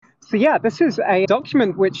So yeah, this is a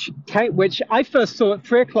document which I first saw at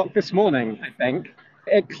 3 o'clock this morning, I think.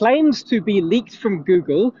 It claims to be leaked from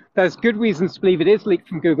Google. There's good reasons to believe it is leaked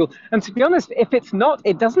from Google. And to be honest, if it's not,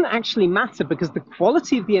 it doesn't actually matter because the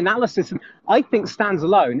quality of the analysis, I think, stands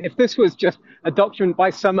alone. If this was just a document by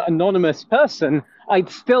some anonymous person, I'd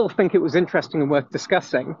still think it was interesting and worth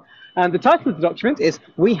discussing. And the title of the document is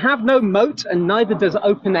 "We Have No Moat and Neither Does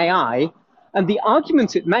OpenAI." And the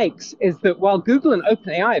argument it makes is that while Google and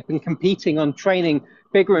OpenAI have been competing on training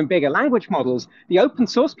bigger and bigger language models, the open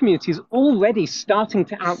source community is already starting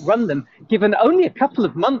to outrun them, given only a couple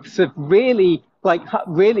of months of really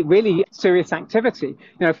serious activity. You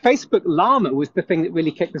know, Facebook Llama was the thing that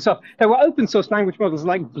really kicked this off. There were open source language models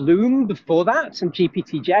like Bloom before that and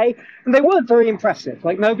GPTJ, and they weren't very impressive.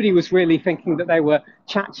 Like, nobody was really thinking that they were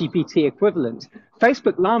ChatGPT equivalent.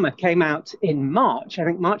 Facebook Llama came out in March, I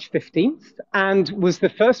think March 15th, and was the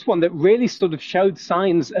first one that really sort of showed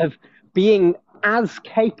signs of being as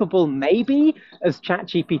capable maybe as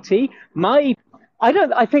ChatGPT.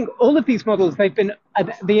 I think all of these models,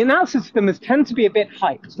 the analysis of them has tended to be a bit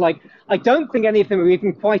hyped. Like, I don't think any of them are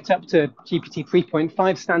even quite up to GPT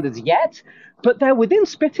 3.5 standards yet, but they're within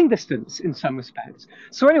spitting distance in some respects.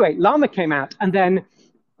 So anyway, Llama came out, and then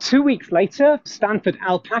 2 weeks later, Stanford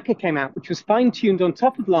Alpaca came out, which was fine-tuned on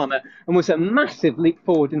top of Llama and was a massive leap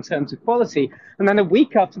forward in terms of quality. And then a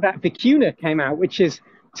week after that, Vicuna came out, which is,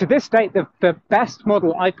 to this date, the best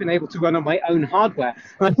model I've been able to run on my own hardware.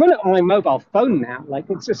 And I've run it on my mobile phone now. Like,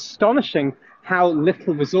 it's astonishing how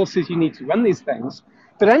little resources you need to run these things.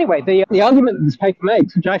 But anyway, the argument that this paper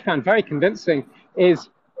makes, which I found very convincing, is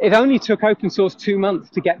it only took open source 2 months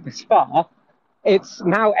to get this far. It's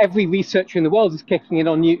now every researcher in the world is kicking in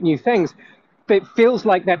on new things. But it feels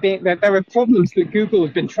like there are problems that Google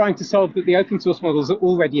have been trying to solve that the open source models are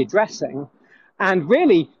already addressing. And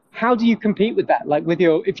really, how do you compete with that? Like, with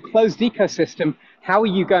your closed ecosystem, how are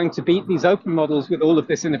you going to beat these open models with all of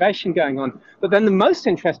this innovation going on? But then the most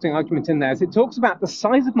interesting argument in there is it talks about the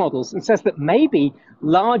size of models and says that maybe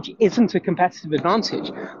large isn't a competitive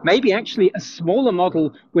advantage. Maybe actually a smaller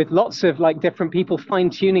model with lots of different people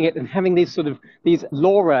fine-tuning it and having these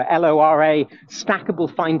LoRa, L-O-R-A,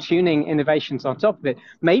 stackable fine-tuning innovations on top of it,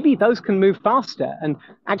 maybe those can move faster. And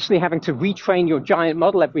actually having to retrain your giant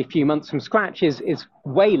model every few months from scratch is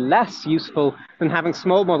way less useful than having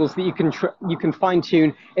small models that you can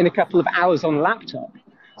fine-tune in a couple of hours on a laptop.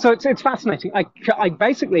 So it's fascinating. I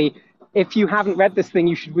basically, if you haven't read this thing,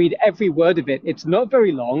 you should read every word of it. It's not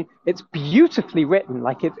very long. It's beautifully written.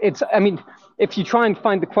 I mean, if you try and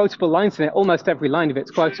find the quotable lines in it, almost every line of it's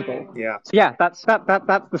quotable. Yeah. So yeah, that's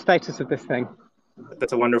the status of this thing.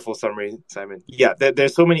 That's a wonderful summary, Simon. Yeah,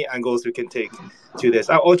 there's so many angles we can take to this.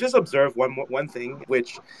 I'll just observe one thing,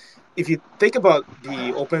 which, if you think about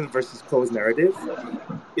the open versus closed narrative,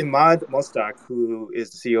 Imad Mostak, who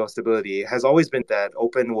is the CEO of Stability, has always been that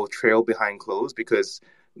open will trail behind closed because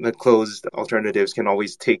the closed alternatives can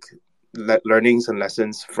always take learnings and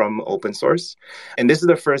lessons from open source. And this is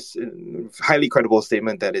the first highly credible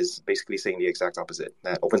statement that is basically saying the exact opposite,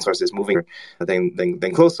 that open source is moving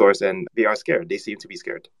than closed source, and they are scared. They seem to be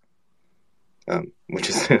scared. Which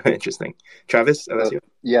is interesting. Travis,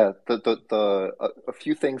 yeah, a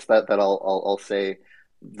few things that I'll say.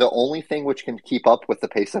 The only thing which can keep up with the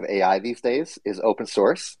pace of AI these days is open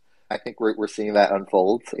source. I think we're seeing that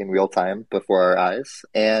unfold in real time before our eyes.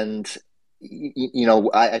 And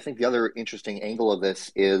I think the other interesting angle of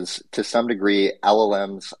this is, to some degree,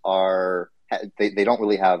 LLMs they don't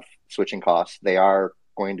really have switching costs. They are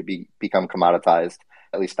going to become commoditized.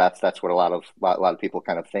 At least that's what a lot of people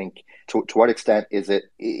kind of think. To what extent is it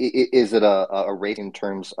a rate in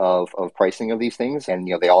terms of pricing of these things, and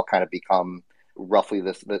they all kind of become roughly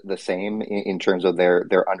the same in terms of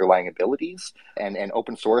their underlying abilities, and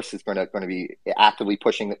open source is going to be actively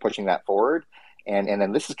pushing that forward. And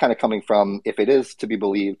then this is kind of coming from, if it is to be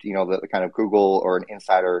believed, the kind of Google or an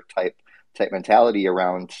insider type mentality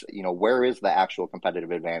around, where is the actual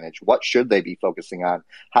competitive advantage? What should they be focusing on?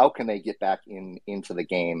 How can they get back into the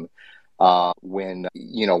game when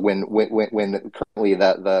currently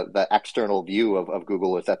the external view of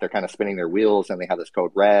Google is that they're kind of spinning their wheels and they have this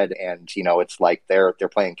code red, and it's like they're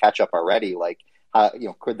playing catch up already. Like,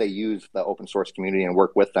 could they use the open source community and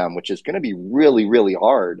work with them, which is going to be really, really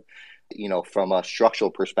hard, from a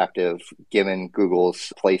structural perspective, given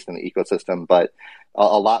Google's place in the ecosystem. But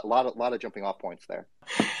a lot of jumping off points there.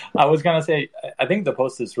 I was going to say, I think the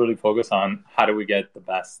post is really focused on how do we get the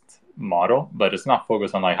best model, but it's not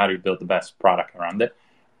focused on how do you build the best product around it.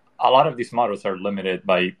 A lot of these models are limited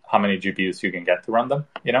by how many GPUs you can get to run them,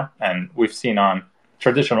 and we've seen on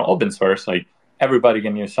traditional open source, everybody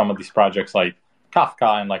can use some of these projects like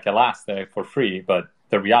Kafka and like Elastic for free, but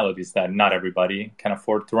the reality is that not everybody can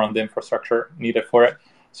afford to run the infrastructure needed for it.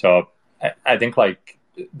 So I think like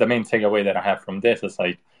the main takeaway that I have from this is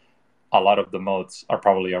like a lot of the moats are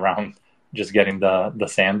probably around just getting the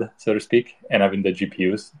sand, so to speak, and having the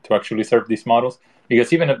GPUs to actually serve these models.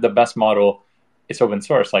 Because even if the best model is open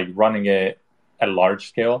source, like running it at large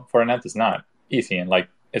scale for an ant is not easy, and like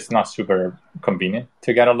it's not super convenient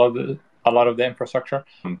to get a lot of the infrastructure.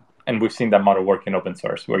 And we've seen that model work in open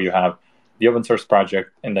source, where you have the open source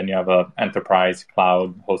project and then you have a enterprise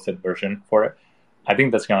cloud hosted version for it. I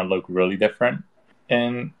think that's going to look really different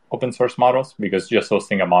in open source models, because just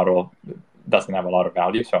hosting a model doesn't have a lot of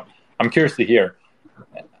value. So I'm curious to hear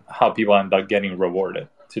how people end up getting rewarded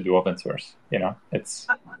to do open source. You know,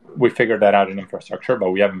 we figured that out in infrastructure,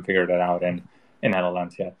 but we haven't figured that out in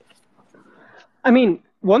LLMs yet. I mean,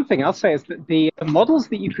 one thing I'll say is that the models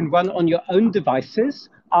that you can run on your own devices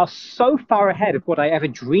are so far ahead of what I ever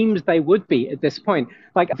dreamed they would be at this point.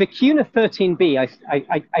 Like Vicuna 13b,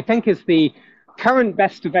 I think is the current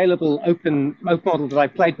best available open model that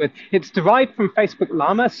I've played with. It's derived from Facebook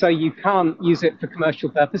Llama, so you can't use it for commercial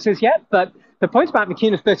purposes yet. But the point about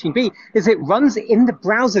Vicuna 13b is it runs in the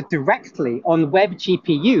browser directly on web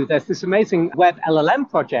GPU. There's this amazing web LLM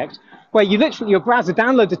project where your browser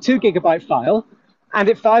downloads a 2 gigabyte file and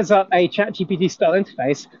it fires up a ChatGPT style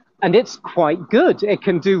interface, and it's quite good. It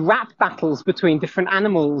can do rap battles between different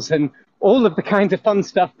animals and all of the kinds of fun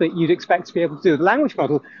stuff that you'd expect to be able to do with a language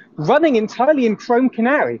model, running entirely in Chrome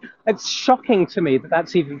Canary. It's shocking to me that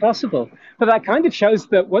that's even possible. But that kind of shows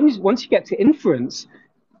that once you get to inference,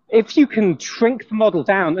 if you can shrink the model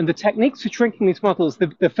down, and the techniques for shrinking these models,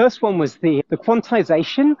 the first one was the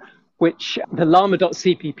quantization, which the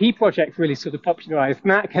llama.cpp project really sort of popularized.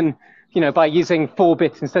 And that can, by using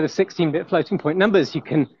 4-bit instead of 16-bit floating point numbers, you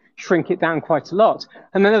can shrink it down quite a lot.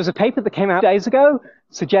 And then there was a paper that came out days ago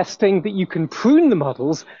suggesting that you can prune the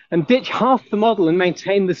models and ditch half the model and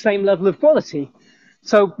maintain the same level of quality.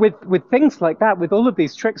 So with things like that, with all of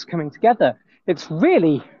these tricks coming together, it's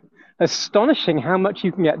really astonishing how much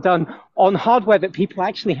you can get done on hardware that people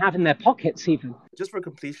actually have in their pockets even. Just for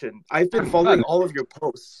completion, I've been following all of your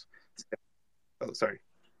posts. Oh, sorry.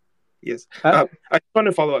 Yes. I just want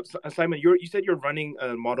to follow up. Simon, you said you're running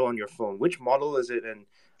a model on your phone. Which model is it? And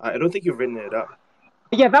I don't think you've written it up.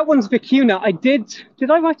 Yeah, that one's Vicuna.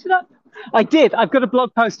 Did I write it up? I did. I've got a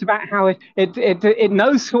blog post about how it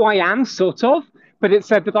knows who I am, sort of, but it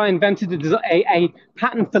said that I invented a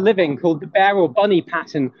pattern for living called the bear or bunny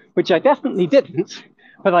pattern, which I definitely didn't,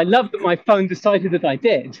 but I love that my phone decided that I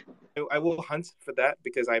did. I will hunt for that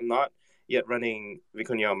because I'm not yet running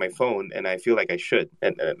Vicuna on my phone, and I feel like I should,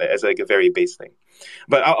 and as like a very base thing.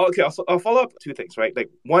 But I'll follow up 2 things, right? Like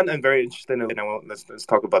one, I'm very interested in, and let's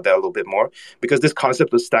talk about that a little bit more, because this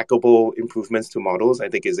concept of stackable improvements to models, I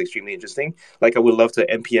think, is extremely interesting. Like I would love to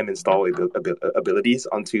npm install abilities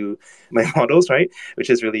onto my models, right? Which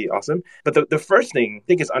is really awesome. But the first thing I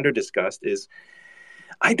think is under discussed is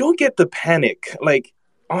I don't get the panic. Like,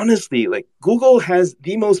 honestly, like Google has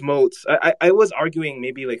the most moats. I was arguing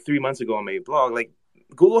maybe like 3 months ago on my blog, like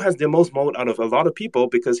Google has the most moat out of a lot of people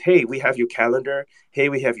because, hey, we have your calendar. Hey,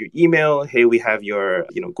 we have your email. Hey, we have your,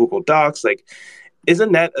 Google Docs. Like,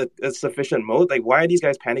 isn't that a sufficient moat? Like, why are these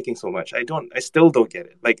guys panicking so much? I still don't get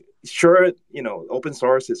it. Like, sure, open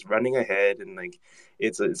source is running ahead and like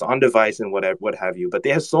it's on device and what have you, but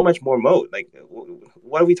they have so much more moat. Like,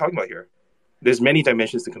 what are we talking about here? There's many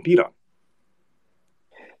dimensions to compete on.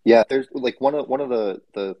 Yeah, there's like one of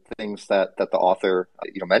the things that the author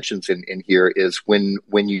mentions in here is when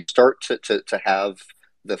you start to have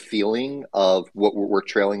the feeling of what we're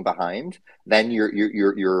trailing behind, then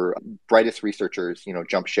your brightest researchers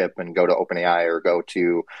jump ship and go to OpenAI or go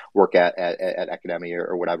to work at academia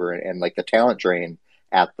or whatever, and like the talent drain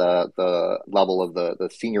at the level of the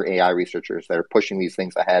senior AI researchers that are pushing these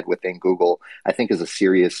things ahead within Google, I think is a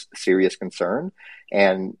serious concern.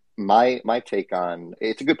 And my take on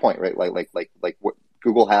it's a good point, right? Like what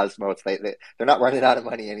Google has moats, they're not running out of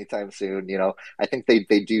money anytime soon. I think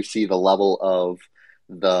they do see the level of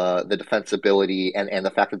the defensibility and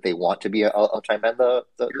the fact that they want to be I'll chime in the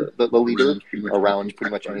leader around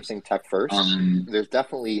pretty much anything tech first. There's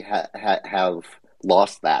definitely have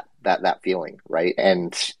lost that feeling, right?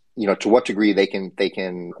 And to what degree they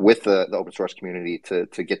can with the open source community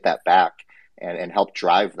to get that back and help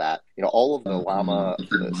drive that. All of the Llama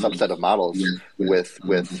subset of models with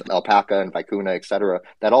Alpaca and Vicuna, et cetera,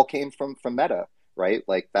 that all came from Meta. right?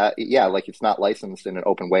 Like that, yeah, like it's not licensed in an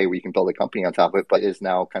open way where you can build a company on top of it, but is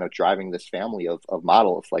now kind of driving this family of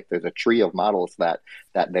models. Like there's a tree of models that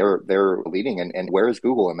they're leading, and where is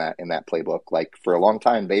Google in that playbook? Like for a long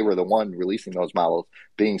time, they were the one releasing those models,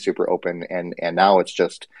 being super open, and now it's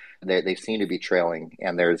just they seem to be trailing,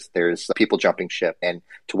 and there's people jumping ship. And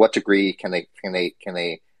to what degree can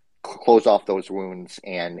they close off those wounds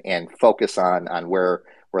and focus on where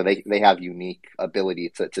they have unique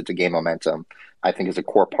ability to gain momentum, I think is a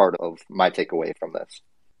core part of my takeaway from this.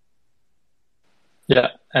 Yeah,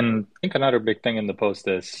 and I think another big thing in the post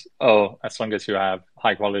is, as long as you have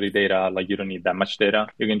high quality data, like you don't need that much data,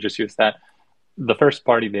 you can just use that. The first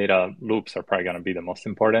party data loops are probably going to be the most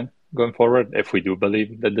important going forward if we do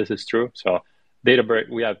believe that this is true. So Databricks,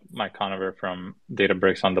 we had Mike Conover from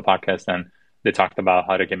Databricks on the podcast, and they talked about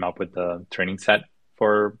how they came up with the training set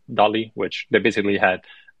for DALL-E, which they basically had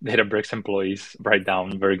Databricks employees write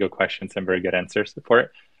down very good questions and very good answers for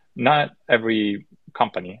it. Not every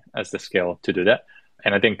company has the skill to do that.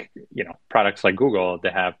 And I think, products like Google, they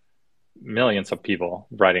have millions of people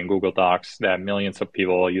writing Google Docs, they have millions of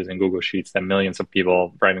people using Google Sheets, they have millions of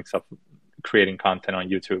people writing stuff, creating content on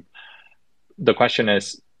YouTube. The question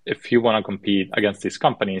is, if you want to compete against these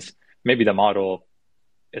companies, maybe the model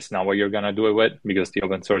is not what you're going to do it with because the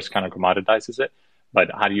open source kind of commoditizes it. But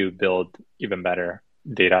how do you build even better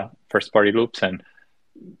data first party loops? And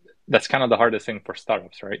that's kind of the hardest thing for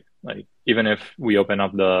startups, right? Like even if we open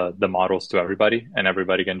up the models to everybody and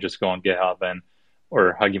everybody can just go on GitHub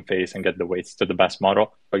or Hugging Face and get the weights to the best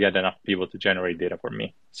model, but get enough people to generate data for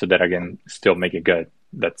me so that I can still make it good.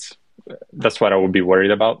 That's what I would be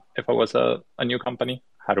worried about if I was a new company.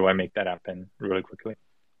 How do I make that happen really quickly?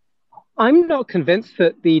 I'm not convinced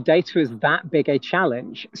that the data is that big a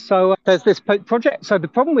challenge. So there's this project. So the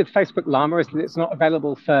problem with Facebook Llama is that it's not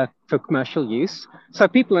available for commercial use. So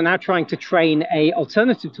people are now trying to train a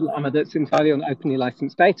alternative to Llama that's entirely on openly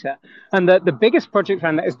licensed data. And the biggest project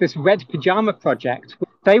around that is this Red Pajama project.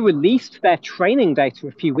 They released their training data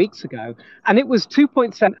a few weeks ago, and it was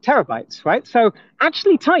 2.7 terabytes, right? So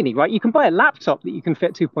actually tiny, right? You can buy a laptop that you can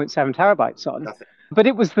fit 2.7 terabytes on. Nothing. But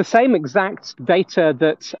it was the same exact data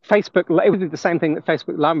that it was the same thing that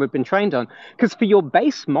Facebook Llama had been trained on. Because for your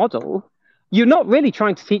base model, you're not really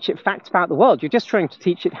trying to teach it facts about the world. You're just trying to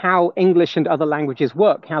teach it how English and other languages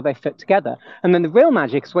work, how they fit together. And then the real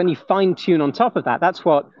magic is when you fine tune on top of that. That's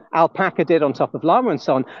what Alpaca did on top of Llama and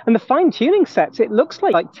so on. And the fine tuning sets, it looks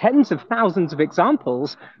like tens of thousands of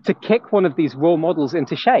examples to kick one of these raw models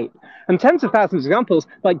into shape. And tens of thousands of examples,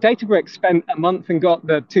 like Databricks spent a month and got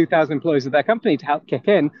the 2,000 employees of their company to help kick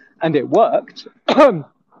in, and it worked.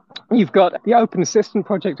 You've got the Open Assistant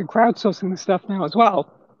project and crowdsourcing the stuff now as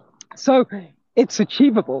well. So it's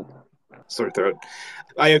achievable. Sore throat.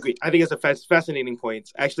 I agree. I think it's a fascinating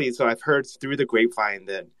point. Actually, so I've heard through the grapevine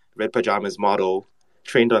that Red Pajama's model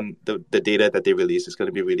trained on the data that they released is going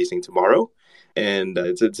to be releasing tomorrow. And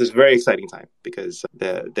it's a very exciting time because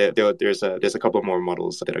there's a couple more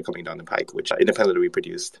models that are coming down the pike, which are independently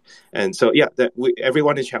produced. And so, yeah,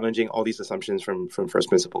 everyone is challenging all these assumptions from first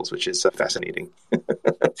principles, which is fascinating.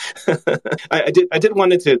 I did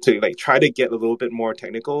wanted to try to get a little bit more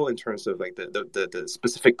technical in terms of the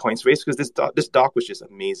specific points raised, because this doc was just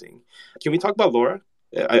amazing. Can we talk about LoRa?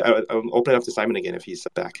 I'll open it up to Simon again if he's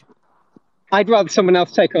back. I'd rather someone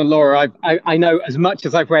else take on LoRa. I know as much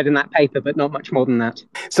as I've read in that paper, but not much more than that.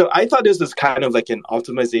 So I thought this was kind of like an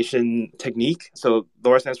optimization technique. So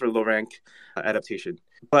LoRa stands for low rank adaptation.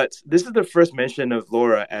 But this is the first mention of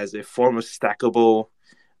LoRa as a form of stackable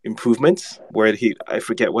improvements, where I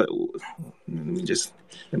forget what. Let me just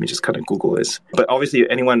kind of Google this. But obviously,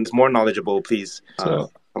 anyone who's more knowledgeable, please come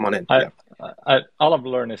on in. All I've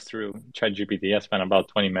learned is through ChatGPT. I spent about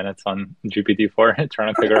 20 minutes on GPT-4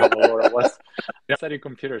 trying to figure out what LoRa was. I studied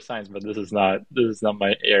computer science, but this is not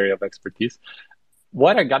my area of expertise.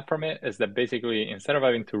 What I got from it is that basically, instead of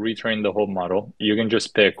having to retrain the whole model, you can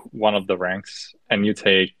just pick one of the ranks and you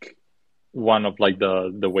take one of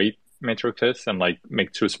the weight matrices and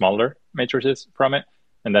make two smaller matrices from it,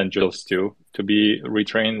 and then just two to be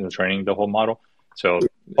retrained and training the whole model. So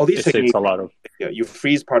all these techniques, saves a lot of. Yeah, you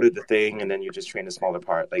freeze part of the thing and then you just train a smaller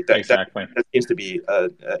part. Exactly. That seems to be an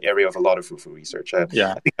area of a lot of fruitful research.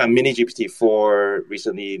 Yeah, I think Mini GPT-4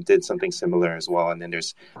 recently did something similar as well. And then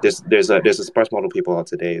there's a sparse model people out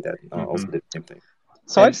today that also did the same thing.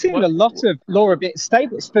 So I've seen a lot of LoRa bit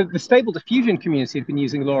stable. The stable diffusion community have been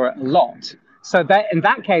using LoRa a lot. So that in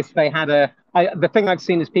that case, they had the thing I've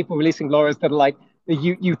seen is people releasing LoRa's that are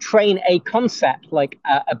you train a concept like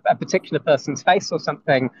a particular person's face or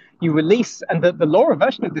something, you release, and the LoRa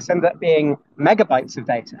version of this ended up being megabytes of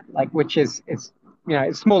data, which is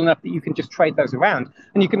it's small enough that you can just trade those around,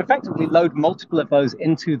 and you can effectively load multiple of those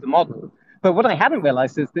into the model. But what I hadn't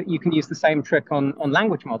realized is that you can use the same trick on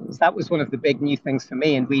language models. That was one of the big new things for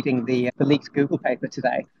me in reading the leaked Google paper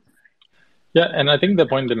today. Yeah, and I think the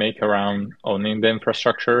point to make around owning the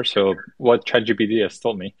infrastructure, so what ChatGPT has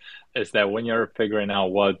told me is that when you're figuring out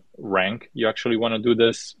what rank you actually want to do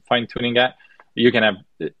this fine-tuning at, you can have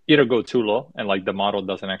either go too low and like the model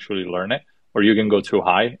doesn't actually learn it, or you can go too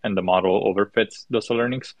high and the model overfits those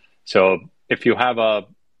learnings. So if you have a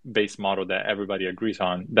base model that everybody agrees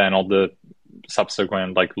on, then all the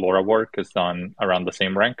subsequent like LoRa work is done around the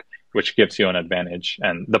same rank, which gives you an advantage.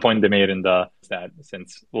 And the point they made in is that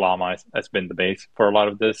since Llama has been the base for a lot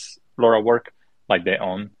of this LoRa work, like they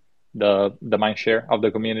own the mind share of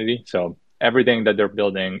the community. So everything that they're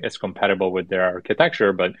building is compatible with their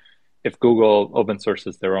architecture. But if Google open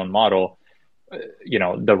sources their own model,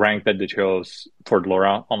 the rank that they chose for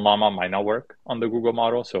LoRa on Llama might not work on the Google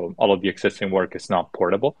model. So all of the existing work is not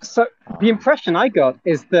portable. So the impression I got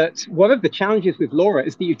is that one of the challenges with LoRa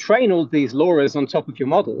is that you train all these LoRas on top of your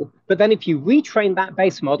model, but then if you retrain that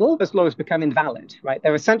base model, those LoRas become invalid, right?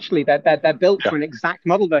 They're essentially, they're built for an exact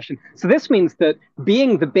model version. So this means that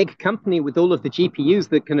being the big company with all of the GPUs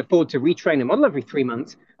that can afford to retrain a model every 3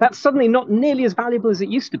 months, that's suddenly not nearly as valuable as it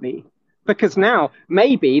used to be. Because now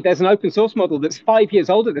maybe there's an open source model that's 5 years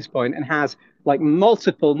old at this point and has like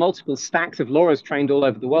multiple stacks of LoRa's trained all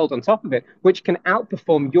over the world on top of it, which can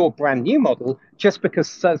outperform your brand new model just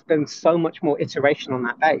because there's been so much more iteration on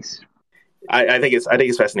that base. I think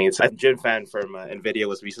it's fascinating. Jim Fan from NVIDIA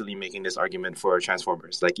was recently making this argument for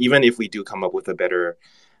transformers. Like even if we do come up with a better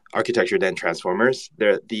architecture than transformers,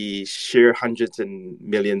 the sheer hundreds and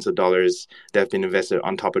millions of dollars that have been invested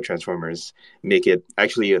on top of transformers make it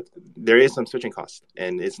actually there is some switching cost,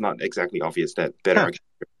 and it's not exactly obvious that better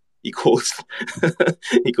architecture equals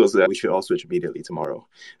that we should all switch immediately tomorrow.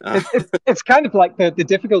 It's kind of like the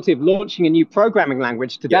difficulty of launching a new programming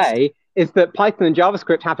language today. Yes. Is that Python and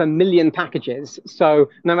JavaScript have 1 million packages. So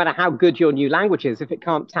no matter how good your new language is, if it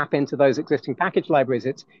can't tap into those existing package libraries,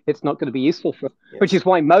 it's not going to be useful for it. Yes. Which is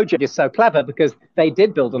why Moat is so clever, because they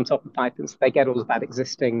did build on top of Python. So they get all of that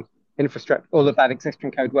existing infrastructure, all of that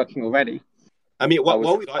existing code working already. I mean, what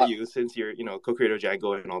we got you, since you're co-creator of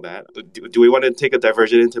Django and all that, do we want to take a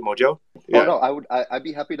diversion into Mojo? Yeah. Oh no, I'd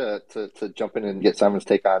be happy to jump in and get Simon's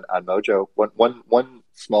take on Mojo. One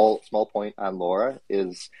small point on LoRa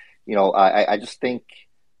is, I just think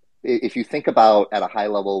if you think about at a high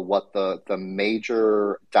level what the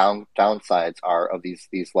major downsides are of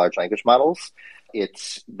these large language models,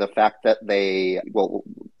 it's the fact that they're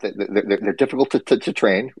difficult to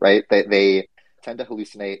train, right? They tend to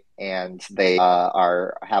hallucinate, and they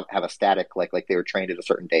have a static like they were trained at a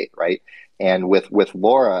certain date, right? And with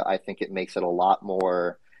LoRa, I think it makes it a lot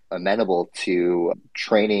more amenable to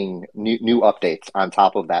training new updates on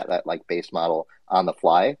top of that like base model on the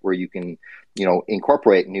fly, where you can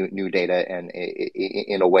incorporate new data and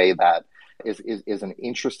in a way that is an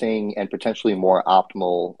interesting and potentially more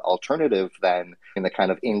optimal alternative than in the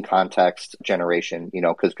kind of in context generation,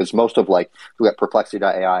 because most of like we got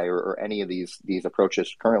Perplexity.ai or any of these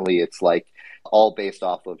approaches currently, it's like all based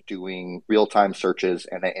off of doing real-time searches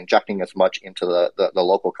and injecting as much into the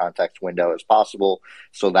local context window as possible,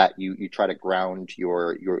 so that you try to ground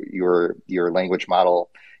your language model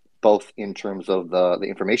both in terms of the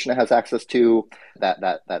information it has access to,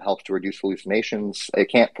 that helps to reduce hallucinations.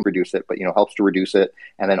 It can't reduce it, but helps to reduce it,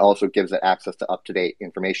 and then also gives it access to up-to-date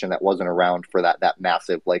information that wasn't around for that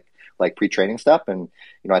massive like pre-training step. And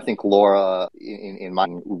I think LoRa in my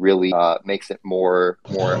really makes it more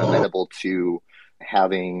amenable to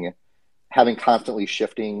having constantly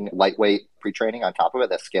shifting lightweight pre-training on top of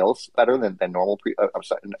it that scales better than normal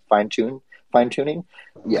fine-tuning.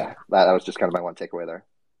 Yeah, that was just kind of my one takeaway there.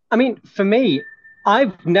 I mean, for me,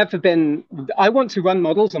 I want to run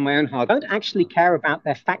models on my own hardware. I don't actually care about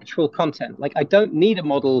their factual content. Like, I don't need a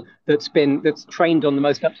model that's trained on the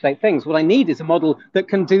most up-to-date things. What I need is a model that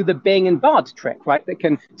can do the Bing and Bard trick, right? That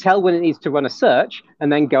can tell when it needs to run a search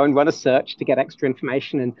and then go and run a search to get extra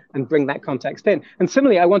information and bring that context in. And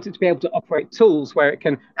similarly, I want it to be able to operate tools where it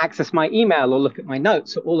can access my email or look at my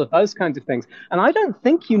notes or all of those kinds of things. And I don't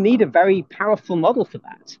think you need a very powerful model for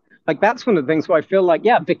that. Like that's one of the things where I feel like,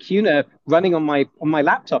 yeah, Vicuna running on my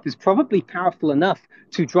laptop is probably powerful enough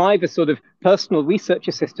to drive a sort of personal research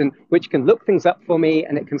assistant, which can look things up for me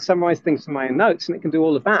and it can summarize things from my own notes and it can do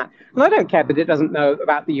all of that. And I don't care that it doesn't know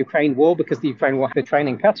about the Ukraine war because the Ukraine war had the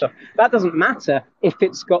training cutoff. That doesn't matter if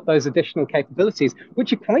it's got those additional capabilities,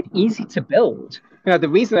 which are quite easy to build. You know, the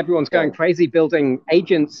reason everyone's going crazy building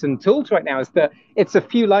agents and tools right now is that it's a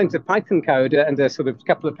few lines of Python code and a sort of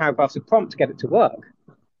couple of paragraphs of prompt to get it to work.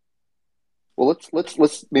 Well,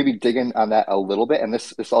 let's maybe dig in on that a little bit, and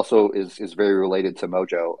this also is very related to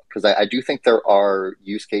Mojo, because I do think there are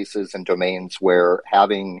use cases and domains where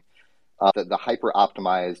having the hyper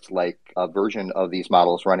optimized version of these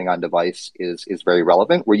models running on device is very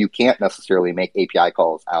relevant, where you can't necessarily make API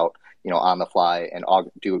calls out on the fly and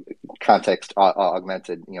do context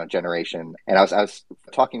augmented generation. And I was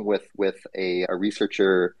talking with a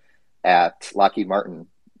researcher at Lockheed Martin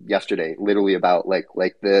yesterday, literally about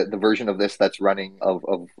the version of this that's running of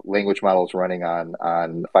language models running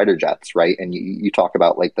on fighter jets, right? And you talk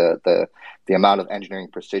about the amount of engineering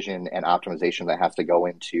precision and optimization that has to go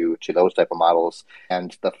into those type of models,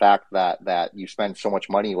 and the fact that you spend so much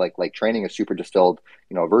money like training a super distilled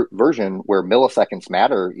version where milliseconds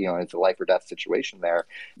matter, it's a life or death situation there,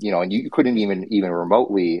 and you couldn't even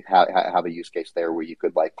remotely have a use case there where you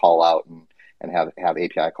could call out and have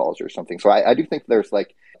API calls or something. So I do think there's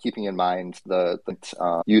keeping in mind the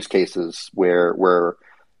use cases where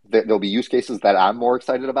there'll be use cases that I'm more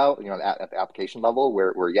excited about, at the application level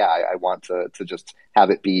where I want to just have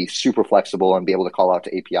it be super flexible and be able to call out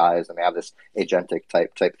to APIs and have this agentic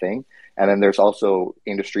type thing. And then there's also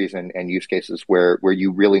industries and use cases where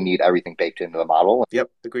you really need everything baked into the model. Yep,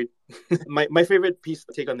 agreed. my favorite piece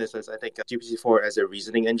to take on this is I think GPT-4 as a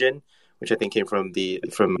reasoning engine, which I think came from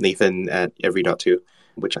Nathan at Every.2,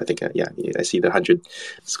 which I think I see the 100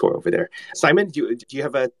 score over there. Simon, do you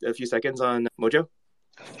have a few seconds on Mojo?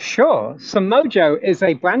 Sure. So Mojo is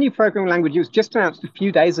a brand new programming language. It was just announced a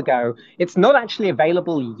few days ago. It's not actually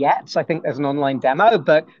available yet. I think there's an online demo,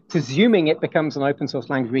 but presuming it becomes an open source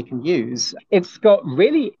language we can use. It's got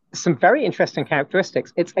really some very interesting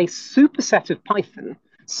characteristics. It's a superset of Python.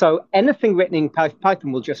 So anything written in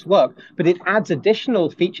Python will just work, but it adds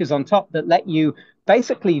additional features on top that let you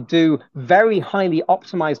basically do very highly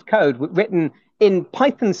optimized code written in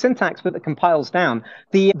Python syntax, but that compiles down.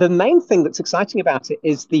 The main thing that's exciting about it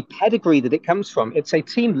is the pedigree that it comes from. It's a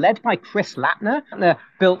team led by Chris Lattner. Lattner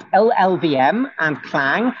built LLVM and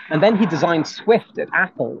Clang, and then he designed Swift at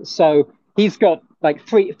Apple. So he's got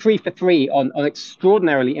three for three on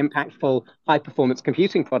extraordinarily impactful high-performance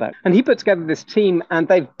computing product. And he put together this team, and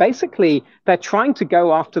they're trying to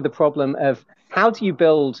go after the problem of how do you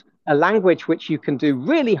build a language which you can do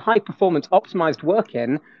really high-performance optimized work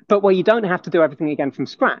in, but where you don't have to do everything again from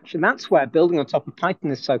scratch. And that's where building on top of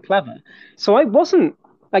Python is so clever. So I wasn't,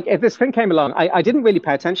 if this thing came along, I didn't really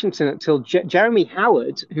pay attention to it until Jeremy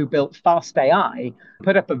Howard, who built Fast AI,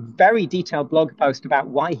 put up a very detailed blog post about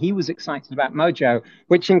why he was excited about Mojo,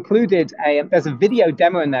 which included there's a video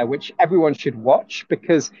demo in there which everyone should watch,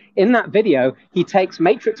 because in that video, he takes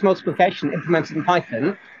matrix multiplication implemented in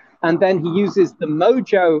Python, and then he uses the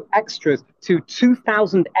Mojo extras to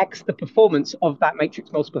 2000x the performance of that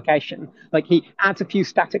matrix multiplication. He adds a few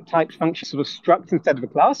static type functions, sort of struct instead of a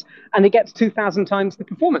class, and it gets 2000 times the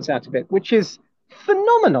performance out of it, which is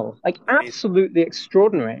phenomenal, absolutely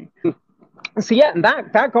extraordinary. So yeah, and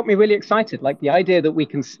that got me really excited. The idea that we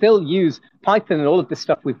can still use Python and all of this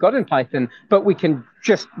stuff we've got in Python, but we can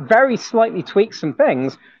just very slightly tweak some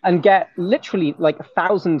things and get literally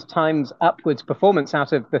 1,000 times upwards performance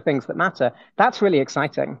out of the things that matter. That's really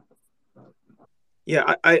exciting.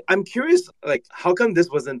 Yeah, I'm curious, how come this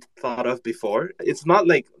wasn't thought of before? It's not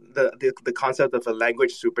like the concept of a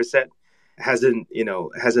language superset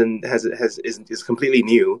is completely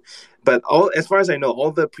new, but as far as I know, all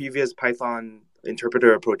the previous Python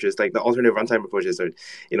interpreter approaches, the alternative runtime approaches, are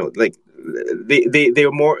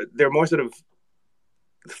they're more sort of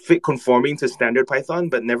fit conforming to standard Python,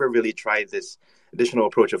 but never really tried this additional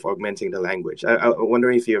approach of augmenting the language. I'm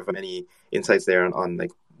wondering if you have any insights there on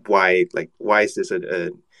why is this a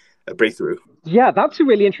breakthrough? Yeah, that's a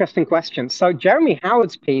really interesting question. So Jeremy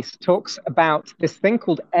Howard's piece talks about this thing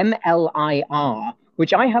called MLIR,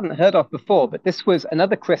 which I hadn't heard of before, but this was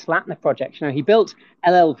another Chris Lattner project. He built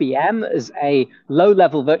LLVM as a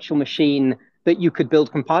low-level virtual machine that you could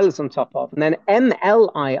build compilers on top of. And then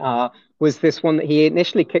MLIR was this one that he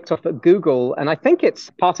initially kicked off at Google. And I think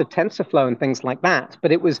it's part of TensorFlow and things like that.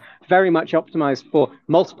 But it was very much optimized for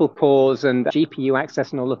multiple cores and GPU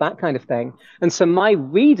access and all of that kind of thing. And so my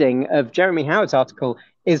reading of Jeremy Howard's article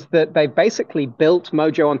is that they basically built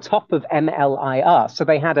Mojo on top of MLIR. So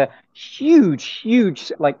they had a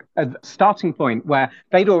huge like a starting point where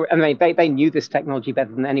they knew this technology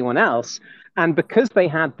better than anyone else. And because they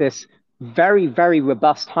had this very, very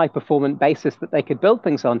robust, high performant basis that they could build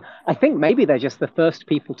things on, I think maybe they're just the first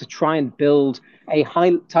people to try and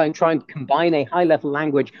try and combine a high level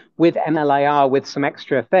language with MLIR with some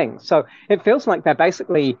extra things. So it feels like they're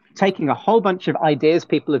basically taking a whole bunch of ideas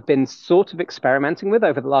people have been sort of experimenting with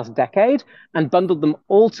over the last decade and bundled them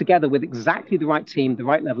all together with exactly the right team, the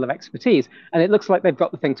right level of expertise. And it looks like they've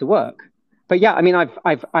got the thing to work. But yeah, I mean,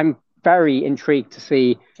 I'm very intrigued to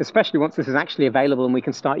see, especially once this is actually available and we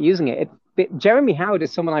can start using it. Jeremy Howard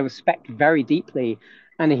is someone I respect very deeply,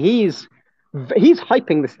 and he's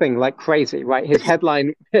hyping this thing like crazy, right? His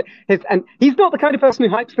headline, and he's not the kind of person who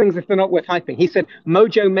hypes things if they're not worth hyping. He said,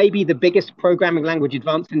 Mojo may be the biggest programming language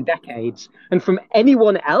advanced in decades. And from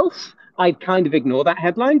anyone else, I'd kind of ignore that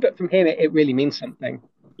headline, but from him, it really means something.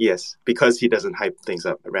 Yes, because he doesn't hype things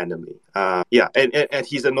up randomly. And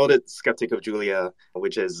he's a noted skeptic of Julia,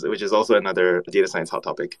 which is also another data science hot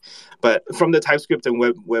topic. But from the TypeScript and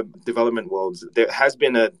web development worlds, there has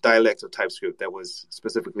been a dialect of TypeScript that was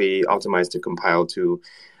specifically optimized to compile to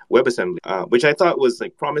WebAssembly, which I thought was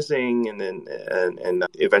like promising, and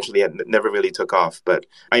eventually it never really took off. But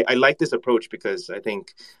I like this approach because I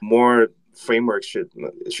think more frameworks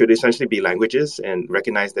should essentially be languages and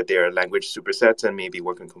recognize that they are language supersets and maybe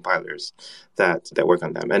work on compilers that work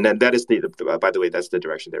on them. And then that is by the way, that's the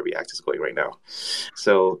direction that React is going right now.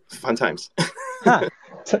 So fun times.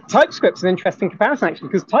 TypeScript's an interesting comparison, actually,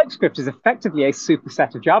 because TypeScript is effectively a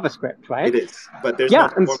superset of JavaScript, right? It is, but there's no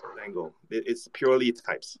formal angle. It's purely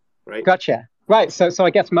types, right? Gotcha. Right. So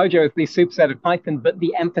I guess Mojo is the superset of Python, but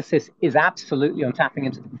the emphasis is absolutely on tapping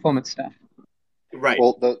into the performance stuff. Right.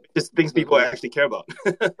 Well, just things people actually care about.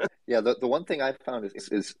 Yeah, the one thing I found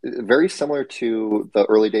is very similar to the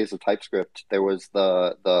early days of TypeScript. There was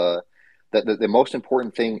the most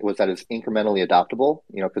important thing was that it's incrementally adoptable,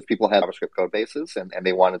 because people had JavaScript code bases and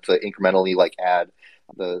they wanted to incrementally add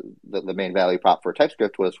the main value prop for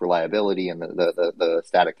TypeScript was reliability and the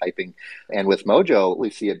static typing. And with Mojo, we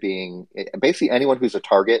see it being basically anyone who's a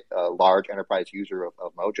target, large enterprise user of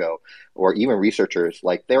Mojo, or even researchers,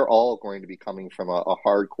 they're all going to be coming from a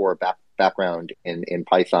hardcore background in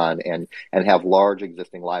Python and have large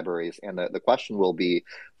existing libraries. And the question will be,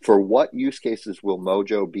 for what use cases will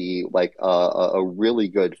Mojo be a really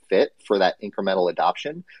good fit for that incremental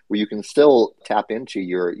adoption, where you can still tap into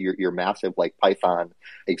your massive Python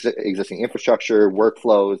existing infrastructure,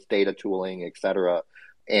 workflows, data tooling, etc.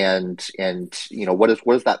 And what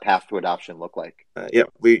does that path to adoption look like?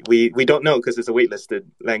 We don't know because it's a waitlisted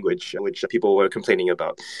language, which people were complaining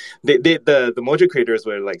about. The Mojo creators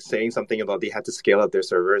were saying something about they had to scale up their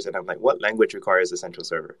servers, and I'm like, what language requires a central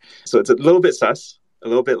server? So it's a little bit sus, a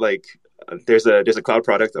little bit there's a cloud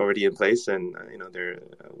product already in place, and they're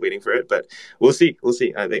waiting for it. But we'll see.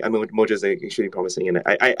 I mean, Mojo is extremely promising, and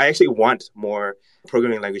I actually want more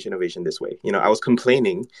programming language innovation this way. I was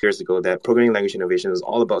complaining years ago that programming language innovation was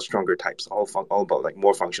all about stronger types, all about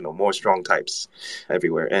more functional, more strong types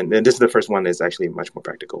everywhere. And this is the first one that's actually much more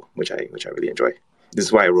practical, which I really enjoy. This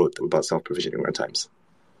is why I wrote about self-provisioning runtimes.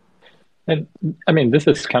 And I mean, this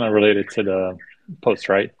is kind of related to the post,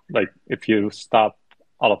 right? If you stop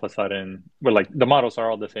all of a sudden, we're the models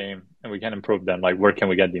are all the same and we can improve them. Where can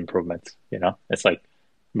we get the improvements? It's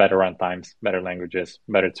better runtimes, better languages,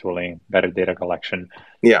 better tooling, better data collection.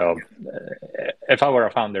 Yeah. So if I were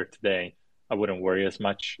a founder today, I wouldn't worry as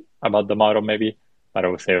much about the model maybe, but I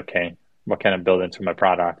would say, okay, what can I build into my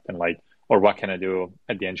product? And or what can I do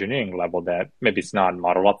at the engineering level that maybe it's not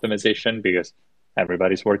model optimization because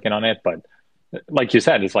everybody's working on it, but like you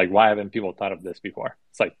said, it's why haven't people thought of this before?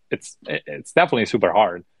 It's definitely super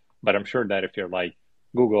hard, but I'm sure that if you're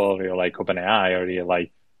Google or you're OpenAI or you're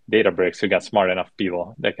Databricks, you got smart enough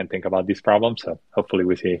people that can think about these problems. So hopefully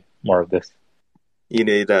we see more of this. You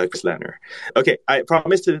need Chris Lerner. Okay, I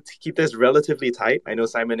promise to keep this relatively tight. I know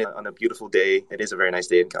Simon is on a beautiful day. It is a very nice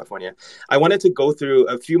day in California. I wanted to go through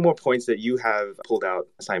a few more points that you have pulled out,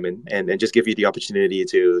 Simon, and just give you the opportunity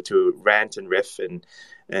to rant and riff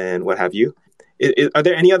and what have you. Are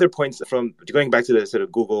there any other points from going back to the sort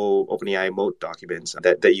of Google OpenAI Moat documents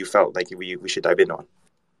that you felt we should dive in on?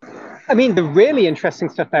 I mean, the really interesting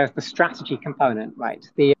stuff there is the strategy component, right?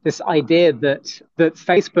 This idea that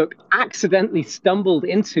Facebook accidentally stumbled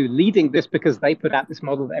into leading this because they put out this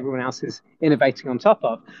model that everyone else is innovating on top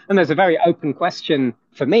of. And there's a very open question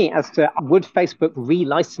for me as to would Facebook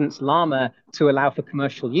relicense Llama to allow for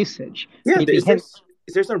commercial usage? Yeah, is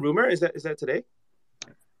there some rumor? Is that today?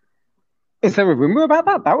 Is there a rumor about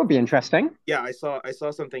that? That would be interesting. Yeah, I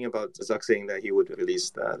saw something about Zuck saying that he would release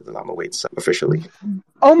the llama weights officially.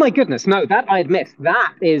 Oh my goodness, no, that I admit,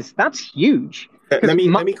 that's huge. Let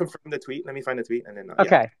me confirm the tweet. Let me find the tweet and then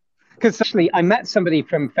Okay. Because actually, I met somebody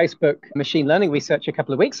from Facebook Machine Learning Research a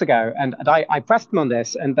couple of weeks ago, and I pressed them on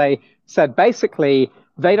this, and they said basically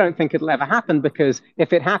they don't think it'll ever happen because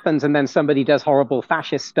if it happens and then somebody does horrible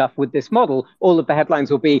fascist stuff with this model, all of the headlines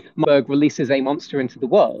will be Berg releases a monster into the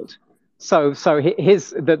world. So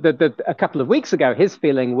a couple of weeks ago, his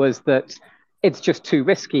feeling was that it's just too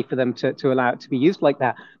risky for them to allow it to be used like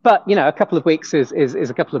that. But, a couple of weeks is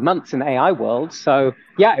a couple of months in the AI world. So,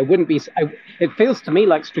 yeah, it wouldn't be. It feels to me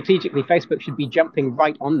like strategically Facebook should be jumping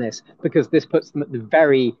right on this because this puts them at the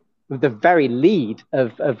very lead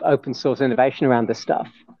of open source innovation around this stuff.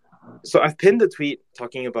 So I've pinned the tweet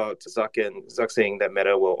talking about Zuck saying that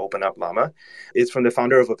Meta will open up Llama. It's from the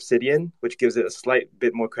founder of Obsidian, which gives it a slight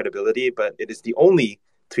bit more credibility, but it is the only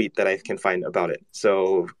tweet that I can find about it.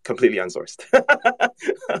 So completely unsourced.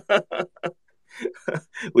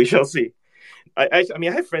 We shall see. I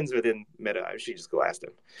have friends within Meta. I should just go ask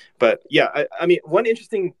them. But yeah, one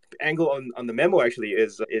interesting angle on the memo actually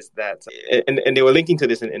is that, and they were linking to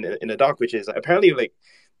this in a doc, which is apparently like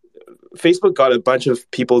Facebook got a bunch of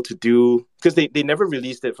people to do, because they never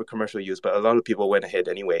released it for commercial use, but a lot of people went ahead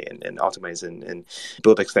anyway and optimized and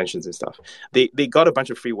built extensions and stuff. They got a bunch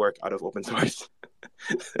of free work out of open source,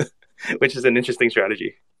 which is an interesting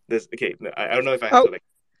strategy. I don't know if I have to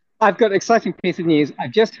I've got an exciting piece of news.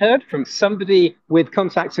 I've just heard from somebody with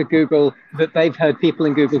contacts at Google that they've heard people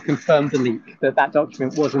in Google confirm the leak, that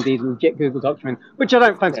document was indeed a legit Google document, which I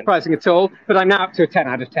don't find surprising at all, but I'm now up to a 10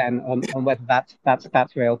 out of 10 on whether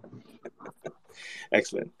that's real.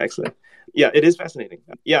 Excellent. Yeah, it is fascinating.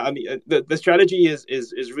 Yeah, the strategy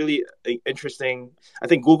is really interesting. I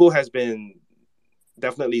think Google has been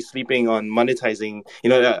definitely sleeping on monetizing.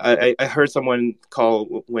 I heard someone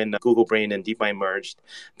call when Google Brain and DeepMind merged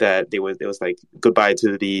that it was like goodbye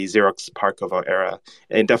to the Xerox PARC of our era.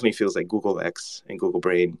 And it definitely feels like Google X and Google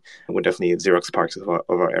Brain were definitely Xerox PARCs of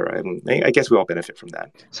our era. And I guess we all benefit from that.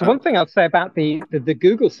 So one thing I'll say about the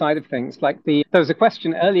Google side of things, there was a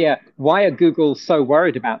question earlier, why are Google so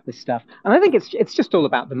worried about this stuff? And I think it's just all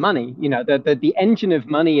about the money. The engine of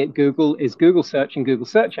money at Google is Google search and Google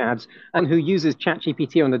search ads, and who uses ChatGPT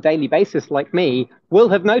on a daily basis like me will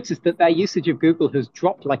have noticed that their usage of Google has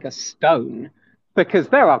dropped like a stone, because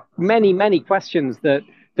there are many, many questions that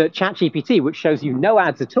ChatGPT, which shows you no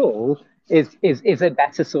ads at all, is a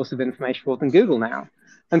better source of information for than Google now.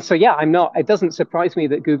 And so, yeah, it doesn't surprise me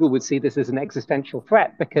that Google would see this as an existential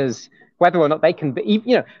threat, because whether or not they can be,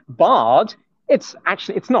 Bard, it's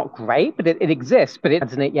not great, but it exists, but it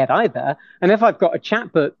hasn't yet either. And if I've got a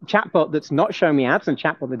chatbot that's not showing me ads and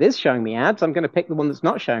chatbot that is showing me ads, I'm going to pick the one that's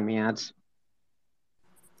not showing me ads.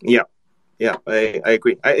 Yeah, I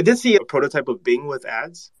agree. I did see a prototype of Bing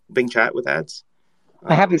Chat with ads.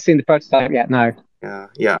 I haven't seen the prototype yet, no.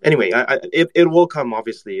 Yeah. Anyway, it will come,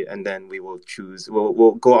 obviously, and then we will choose.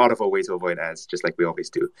 We'll go out of our way to avoid ads, just like we always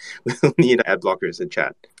do. We'll need ad blockers in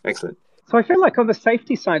chat. Excellent. So I feel like on the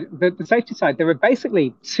safety side, there are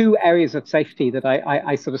basically two areas of safety that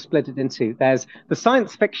I sort of split it into. There's the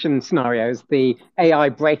science fiction scenarios, the AI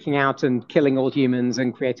breaking out and killing all humans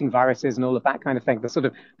and creating viruses and all of that kind of thing, the sort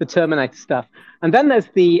of the Terminator stuff. And then there's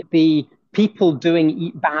the people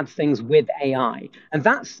doing bad things with AI. And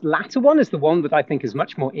that latter one is the one that I think is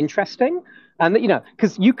much more interesting. And,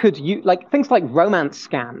 because things like romance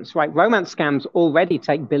scams, right? Romance scams already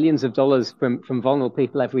take billions of dollars from vulnerable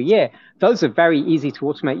people every year. Those are very easy to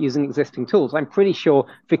automate using existing tools. I'm pretty sure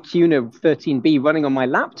Vicuna 13B running on my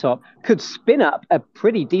laptop could spin up a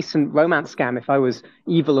pretty decent romance scam if I was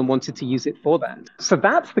evil and wanted to use it for that. So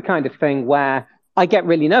that's the kind of thing where I get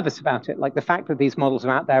really nervous about it, like the fact that these models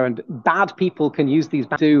are out there and bad people can use these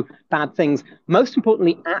to do bad things, most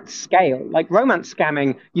importantly at scale. Like romance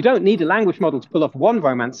scamming, you don't need a language model to pull off one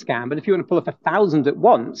romance scam, but if you want to pull off 1,000 at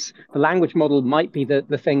once, the language model might be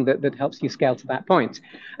the thing that helps you scale to that point.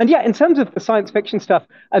 And yeah, in terms of the science fiction stuff,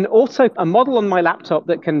 and also a model on my laptop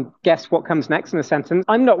that can guess what comes next in a sentence,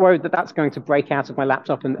 I'm not worried that that's going to break out of my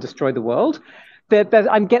laptop and destroy the world.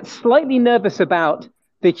 I get slightly nervous about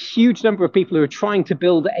the huge number of people who are trying to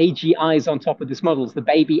build AGIs on top of these models, the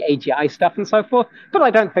baby AGI stuff and so forth, but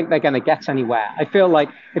I don't think they're going to get anywhere. I feel like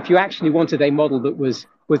if you actually wanted a model that was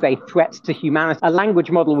was a threat to humanity. A language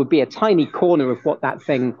model would be a tiny corner of what that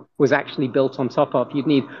thing was actually built on top of. You'd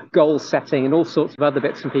need goal setting and all sorts of other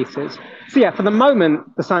bits and pieces. So yeah, for the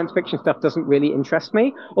moment, the science fiction stuff doesn't really interest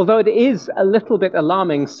me, although it is a little bit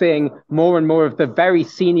alarming seeing more and more of the very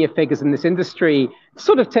senior figures in this industry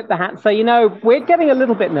sort of tip the hat and say, you know, we're getting a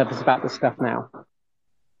little bit nervous about this stuff now.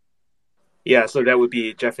 Yeah, so that would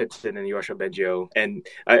be Jeff Hinton and Yoshua Bengio. And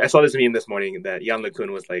I saw this meme this morning that Jan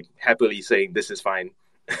LeCun was like happily saying this is fine,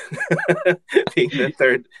 being the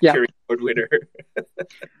third Turing Award winner.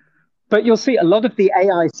 But you'll see a lot of the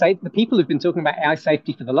the people who've been talking about AI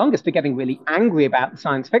safety for the longest are getting really angry about the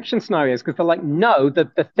science fiction scenarios because they're like, no,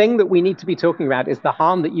 the thing that we need to be talking about is the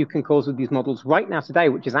harm that you can cause with these models right now today,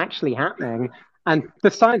 which is actually happening. And the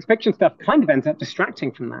science fiction stuff kind of ends up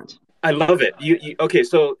distracting from that. I love it. Okay,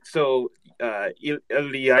 so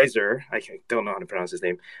Eliezer, I don't know how to pronounce his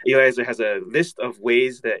name. Eliezer has a list of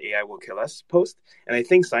ways that AI will kill us post. And I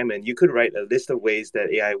think, Simon, you could write a list of ways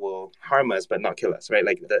that AI will harm us but not kill us, right?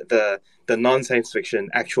 Like the non-science fiction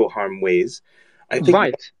actual harm ways. I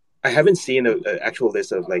think I haven't seen an actual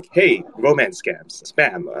list of like, hey, romance scams,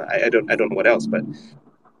 spam. I don't know what else, but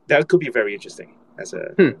that could be very interesting as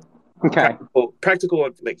a practical,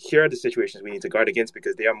 like here are the situations we need to guard against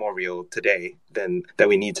because they are more real today than that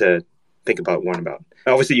we need to think about, warn about.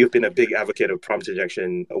 Obviously, you've been a big advocate of prompt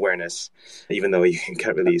injection awareness, even though you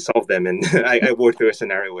can't really solve them. And I worked through a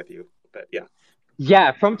scenario with you, but yeah.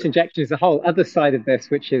 Yeah, prompt injection is a whole other side of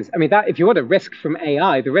this, which is, I mean, that if you want a risk from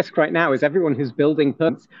AI, the risk right now is everyone who's building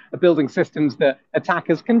systems that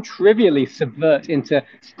attackers can trivially subvert into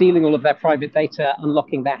stealing all of their private data,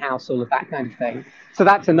 unlocking their house, all of that kind of thing. So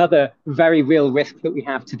that's another very real risk that we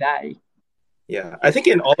have today. Yeah, I think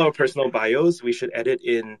in all our personal bios, we should edit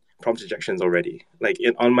in prompt injections already. Like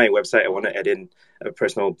on my website, I want to add in a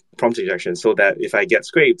personal prompt injection so that if I get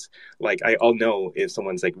scraped, like I'll know if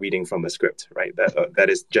someone's like reading from a script, right? That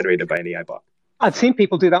is generated by an AI bot. I've seen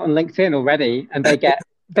people do that on LinkedIn already, and they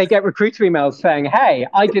get recruiter emails saying, "Hey,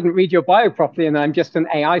 I didn't read your bio properly, and I'm just an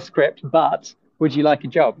AI script, but would you like a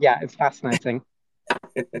job?" Yeah, it's fascinating.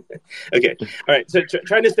 Okay, all right. So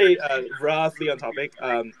trying to stay roughly on topic.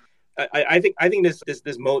 I think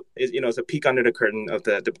this Moat is it's a peek under the curtain of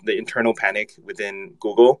the internal panic within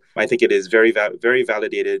Google. I think it is very very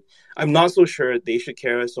validated. I'm not so sure they should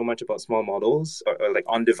care so much about small models or like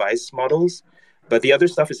on device models, but the other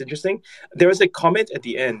stuff is interesting. There was a comment at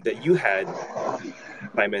the end that you had,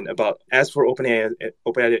 Simon, about as for OpenAI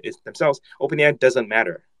themselves, OpenAI doesn't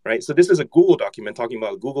matter. Right. So this is a Google document talking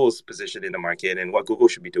about Google's position in the market and what Google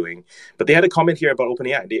should be doing. But they had a comment here about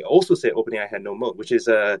OpenAI. They also said OpenAI had no moat, which is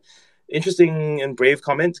a interesting and brave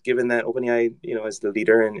comment, given that OpenAI, is the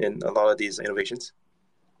leader in a lot of these innovations.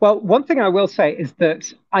 Well, one thing I will say is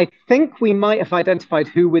that I think we might have identified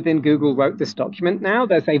who within Google wrote this document now.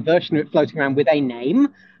 There's a version of it floating around with a name.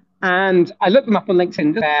 And I looked them up on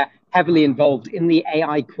LinkedIn. They're heavily involved in the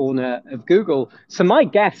AI corner of Google. So my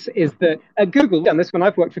guess is that at Google, and this when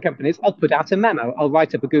I've worked for companies, I'll put out a memo. I'll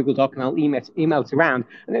write up a Google Doc and I'll email it around.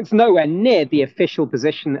 And it's nowhere near the official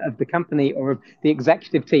position of the company or of the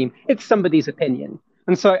executive team. It's somebody's opinion.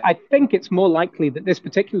 And so I think it's more likely that this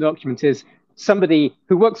particular document is somebody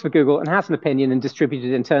who works for Google and has an opinion and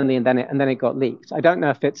distributed internally, and then it got leaked. I don't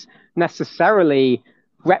know if it's necessarily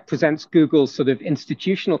represents Google's sort of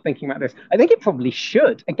institutional thinking about this. I think it probably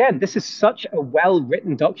should. Again, this is such a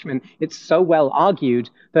well-written document. It's so well argued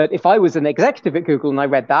that if I was an executive at Google and I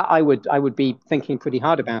read that, I would be thinking pretty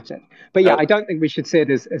hard about it. But yeah, I don't think we should see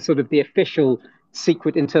it as sort of the official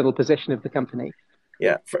secret internal position of the company.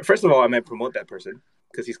 Yeah. First of all, I might promote that person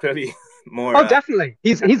because he's clearly more. Oh, definitely.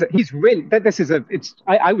 He's really.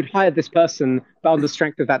 I would hire this person on the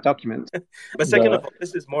strength of that document. But second of all,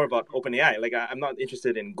 this is more about OpenAI. Like I'm not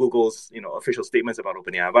interested in Google's official statements about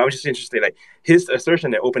OpenAI, but I'm just interested like his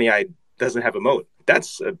assertion that OpenAI doesn't have a moat.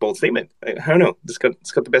 That's a bold statement. I don't know. It's got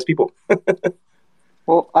the best people.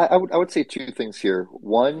 Well, I would say two things here.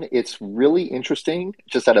 One, it's really interesting,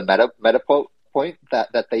 just at a meta point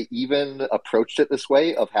that they even approached it this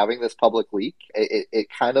way of having this public leak. It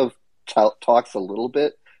kind of talks a little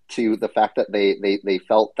bit to the fact that they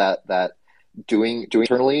felt that doing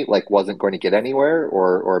internally like wasn't going to get anywhere,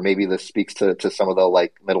 or maybe this speaks to some of the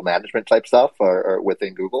like middle management type stuff or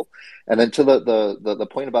within Google. And then to the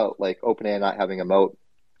point about like OpenAI not having a moat,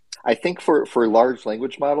 I think for large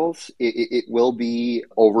language models, it will be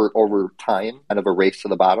over time kind of a race to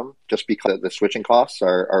the bottom, just because the switching costs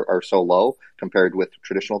are so low compared with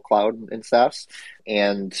traditional cloud and SaaS.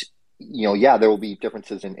 And there will be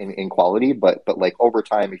differences in quality, but like over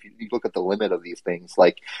time, if you look at the limit of these things,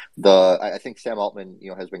 like I think Sam Altman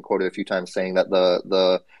has been quoted a few times saying that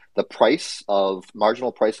the the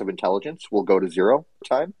marginal price of intelligence will go to zero over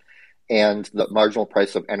time. And the marginal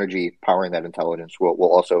price of energy powering that intelligence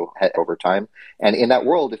will also head over time. And in that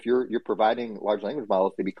world, if you're providing large language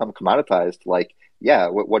models, they become commoditized. Like, yeah,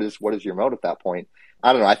 what is your moat at that point?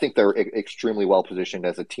 I don't know. I think they're extremely well positioned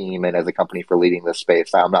as a team and as a company for leading this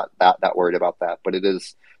space. I'm not that worried about that, but it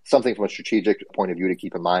is something from a strategic point of view to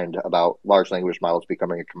keep in mind about large language models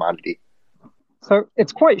becoming a commodity. So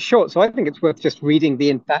it's quite short, so I think it's worth just reading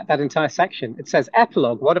that entire section. It says,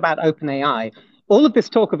 epilogue, what about OpenAI? All of this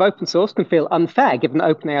talk of open source can feel unfair given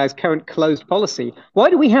OpenAI's current closed policy. Why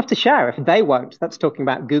do we have to share if they won't? That's talking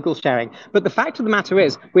about Google sharing. But the fact of the matter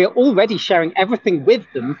is, we are already sharing everything with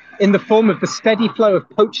them in the form of the steady flow of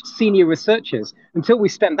poached senior researchers. Until we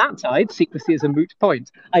stem that tide, secrecy is a moot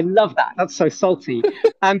point. I love that. That's so salty.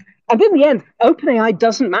 And in the end, OpenAI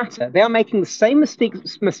doesn't matter. They are making the same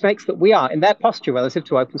mistakes that we are in their posture relative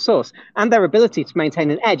to open source, and their ability to maintain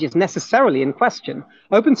an edge is necessarily in question.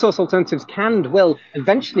 Open source alternatives can and will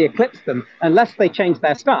eventually eclipse them unless they change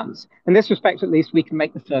their stance. In this respect, at least, we can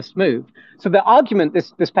make the first move. So the argument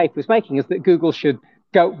this paper is making is that Google should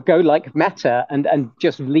go like Meta and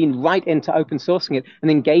just lean right into open sourcing it and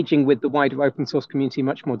engaging with the wider open source community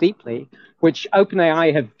much more deeply, which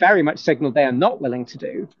OpenAI have very much signaled they are not willing to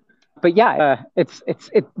do. But yeah,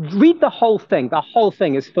 read the whole thing. The whole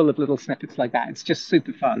thing is full of little snippets like that. It's just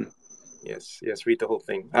super fun. Yes, read the whole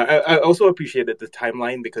thing. I also appreciated the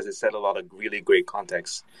timeline because it set a lot of really great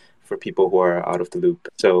context for people who are out of the loop.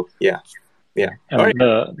 So yeah. And right.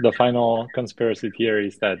 The final conspiracy theory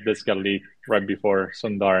is that this got leaked right before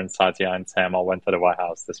Sundar and Satya and Sam all went to the White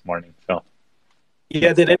House this morning. So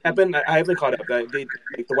yeah, did it happen? I haven't caught up. The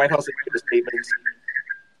White House issued a statement.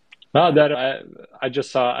 No, that I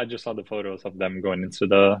just saw the photos of them going into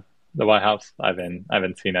the White House. I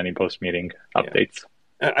haven't seen any post meeting updates.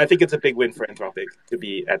 Yeah. I think it's a big win for Anthropic to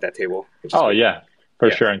be at that table. Oh cool. Yeah,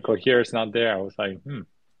 for sure. And Cohere is not there. I was like,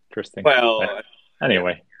 interesting. Well, but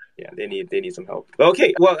anyway. Yeah, they need some help.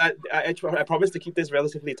 Okay, well, I promise to keep this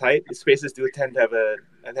relatively tight. Spaces do tend to have a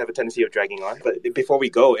tendency of dragging on. But before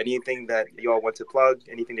we go, anything that you all want to plug?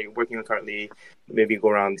 Anything that you're working on currently? Maybe go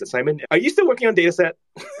around to Simon. Are you still working on Dataset?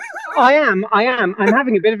 I am. I'm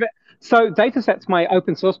having a bit of it. So Dataset's my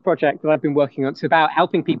open source project that I've been working on. It's about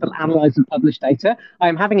helping people analyze and publish data.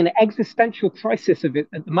 I'm having an existential crisis of it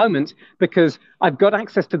at the moment because I've got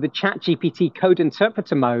access to the ChatGPT code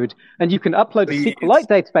interpreter mode, and you can upload a SQLite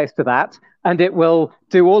database to that, and it will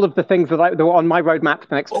do all of the things that are on my roadmap for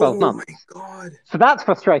the next 12 months. Oh my God. So that's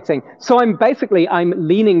frustrating. So I'm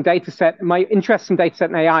leaning Dataset. My interests in Dataset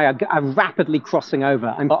and AI are rapidly crossing over.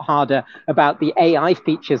 I'm a lot harder about the AI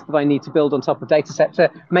features that I need to build on top of Dataset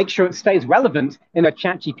to make sure it stays relevant in a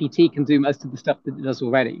ChatGPT can do most of the stuff that it does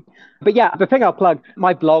already. But yeah, the thing I'll plug,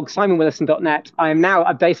 my blog, simonwillison.net, I am now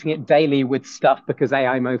updating it daily with stuff because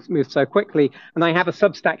AI moves so quickly. And I have a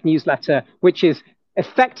Substack newsletter, which is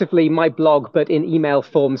effectively my blog, but in email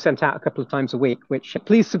form, sent out a couple of times a week, which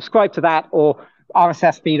please subscribe to that or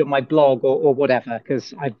RSS feed on my blog or whatever,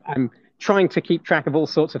 because I'm trying to keep track of all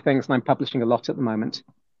sorts of things and I'm publishing a lot at the moment.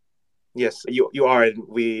 Yes, you are, and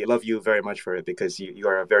we love you very much for it because you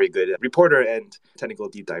are a very good reporter and technical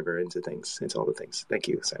deep diver into all the things. Thank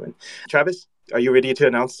you, Simon. Travis, are you ready to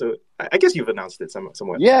announce? So I guess you've announced it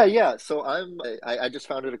somewhat. Yeah. So I just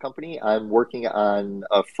founded a company. I'm working on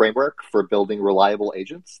a framework for building reliable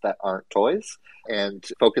agents that aren't toys and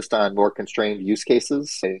focused on more constrained use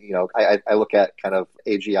cases. I look at kind of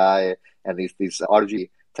AGI and these AutoG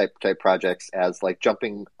type projects as like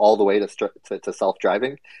jumping all the way to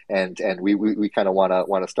self-driving, and we kind of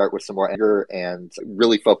want to start with some more anger and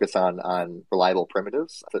really focus on reliable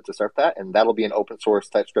primitives to start that, and that'll be an open source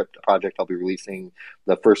TypeScript project. I'll be releasing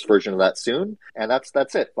the first version of that soon, and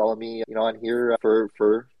that's it. Follow me on here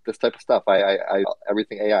for this type of stuff. I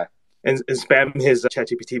everything AI, and spam his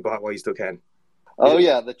ChatGPT bot while you still can. Oh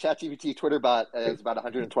yeah, the ChatGPT Twitter bot has about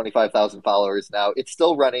 125,000 followers now. It's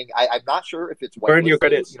still running. I'm not sure if it's burn your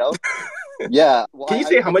credits. Yeah. Well, can you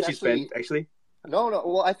say how much you spent actually? No.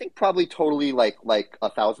 Well, I think probably totally like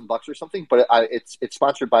 $1,000 or something. But it's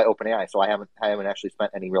sponsored by OpenAI, so I haven't actually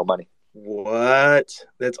spent any real money. What?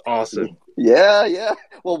 That's awesome. Yeah.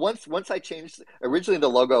 Well, once I changed, originally the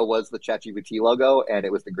logo was the ChatGPT logo, and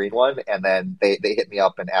it was the green one, and then they hit me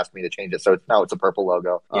up and asked me to change it, so now it's a purple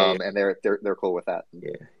logo. And they're cool with that.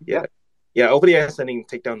 Yeah. Yeah, OpenAI is sending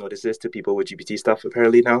takedown notices to people with GPT stuff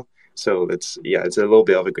apparently now. So it's a little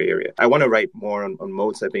bit of a gray area. I want to write more on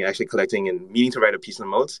moats. I've been actually collecting and meaning to write a piece on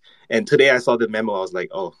moats. And today I saw the memo. I was like,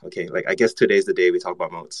 oh, okay. Like, I guess today's the day we talk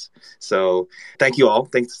about moats. So thank you all.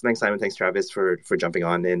 Thanks Simon. Thanks Travis for jumping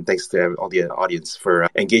on, and thanks to all the audience for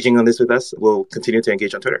engaging on this with us. We'll continue to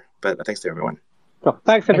engage on Twitter. But thanks to everyone. Cool.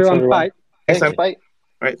 Thanks everyone. everyone. Bye. Thanks, Thanks. Bye.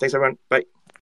 All right. Thanks everyone. Bye.